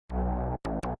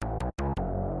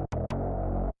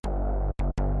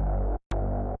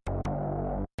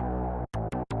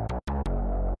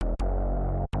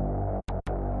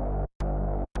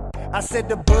I said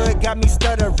the bud got me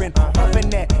stuttering, huffing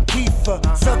that Kiefer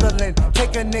Sutherland.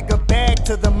 Take a nigga back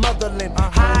to the motherland.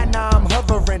 High now I'm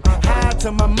hovering, high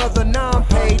to my mother. Now I'm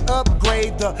paid,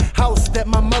 upgrade the house that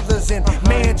my mother's in.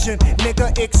 Mansion,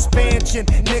 nigga, expansion.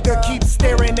 Nigga, keep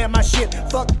staring at my shit,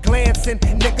 fuck glancing.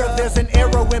 Nigga, there's an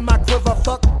arrow in my quiver,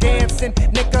 fuck dancing.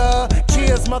 Nigga,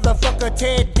 cheers, motherfucker,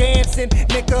 Ted dancing.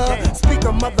 Nigga,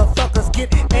 speaker motherfuckers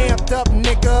get amped up,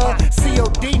 nigga.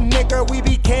 COD, nigga, we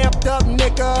be camped up,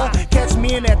 nigga. Catch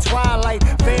me in that twilight,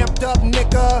 vamped up,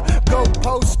 nigga. Go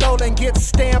post stolen, get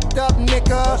stamped up,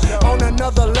 nigga. On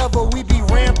another level, we be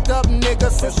ramped up, nigga.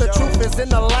 Since the truth is in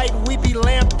the light, we be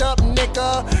lamped up,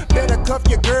 nigga. Better cuff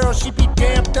your girl, she be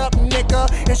damped up, nigga.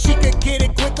 And she could get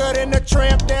it quicker than a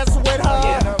tramp that's with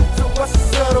her. So what's the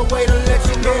subtle way to let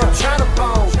you know I'm tryna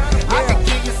bone? I can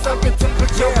give you something to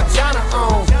put your vagina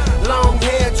on. Long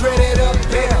hair, dreaded up,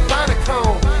 better find a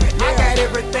comb. I got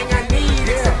everything I need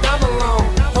except I'm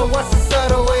alone. So what's the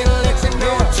subtle way to let you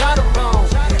know I'm tryna bone?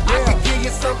 I can give you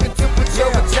something to put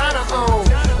your vagina on.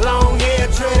 Long hair,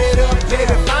 dreaded up,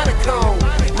 baby, find a comb.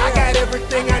 I got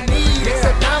everything I need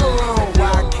except I'm alone.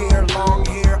 Why care? Long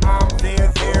hair, I'm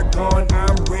there, they're gone.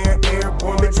 I'm rare,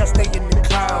 airborne, bitch, I stay in the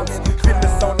clouds.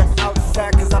 Fitness on the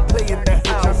outside, cause I play in the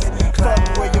house.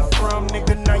 Fuck where you from,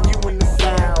 nigga, now you in the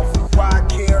south. Why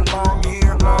care? Long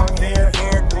hair,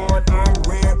 hair gone. I'm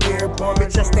rare, airborne,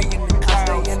 bitch, I stay in the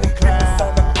clouds. Fitness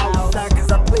on the outside,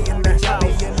 cause I play in the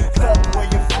house. Fuck where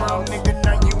you from, nigga,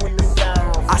 now you in the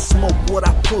south. I smoke what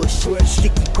I push,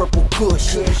 sticky purple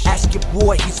kush. Ask your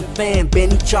boy, he's a fan.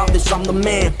 Benny Chavez, I'm the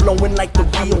man. Flowing like the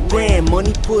Rio Grande.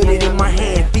 Money, put it in my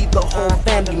hand. Feed the whole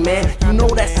family, man. You know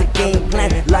that's a game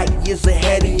plan. Light years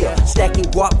ahead of ya. Stacking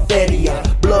guap fedia.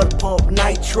 Blood pump,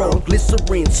 nitro,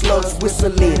 glycerin, slugs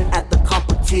whistling at the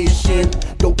competition.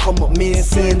 Don't come up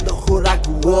missing. The hood I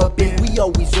grew up in, we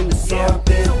always in the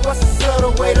something. So what's the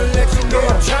subtle way to let you know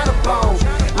I'm tryna bone?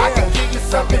 I can give you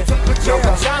something to put your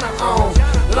vagina on.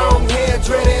 Long hair,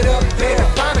 dreaded up, baby,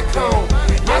 find a comb.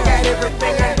 I got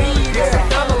everything I need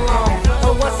except I'm alone.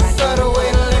 So what's the subtle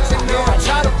way to let you know I'm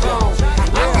tryna bone?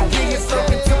 I can give you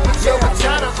something to put your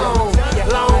vagina on.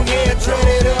 Long hair,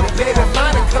 dreaded up, baby,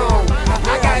 find a comb.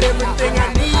 I got everything I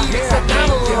need except I'm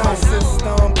alone. In my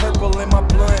system, purple in my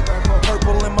blunt,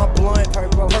 purple in my blunt,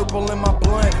 purple in my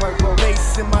blunt.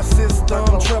 Bass in my system,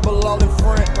 treble all in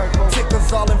front,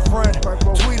 tickers all in front,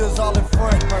 tweeters all in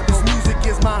front. This music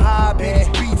is my hobby, these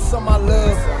beats on my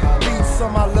love, beats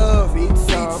on my love,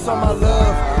 beats on my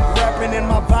love. Rapping in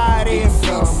my body and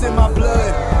beats in my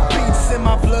blood, beats in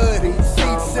my blood,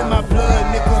 beats in my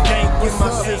blood. Nickel gank in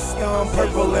my system,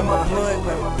 purple in my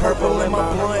blunt, purple in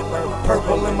my blunt,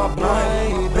 purple in my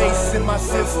blunt. Bass in my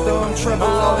system, treble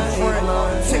all in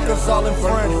front, tickers all in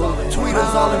front,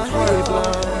 tweeters all in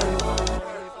front.